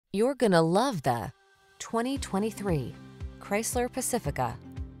You're gonna love the 2023 Chrysler Pacifica.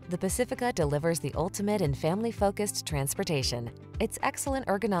 The Pacifica delivers the ultimate in family-focused transportation. Its excellent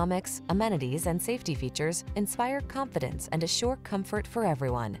ergonomics, amenities, and safety features inspire confidence and assure comfort for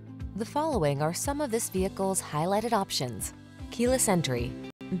everyone. The following are some of this vehicle's highlighted options: keyless entry,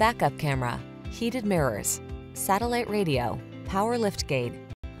 backup camera, heated mirrors, satellite radio, power liftgate,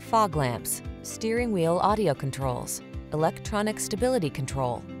 fog lamps, steering wheel audio controls, electronic stability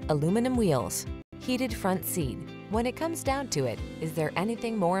control, aluminum wheels, heated front seat. When it comes down to it, is there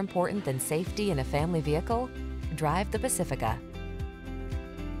anything more important than safety in a family vehicle? Drive the Pacifica.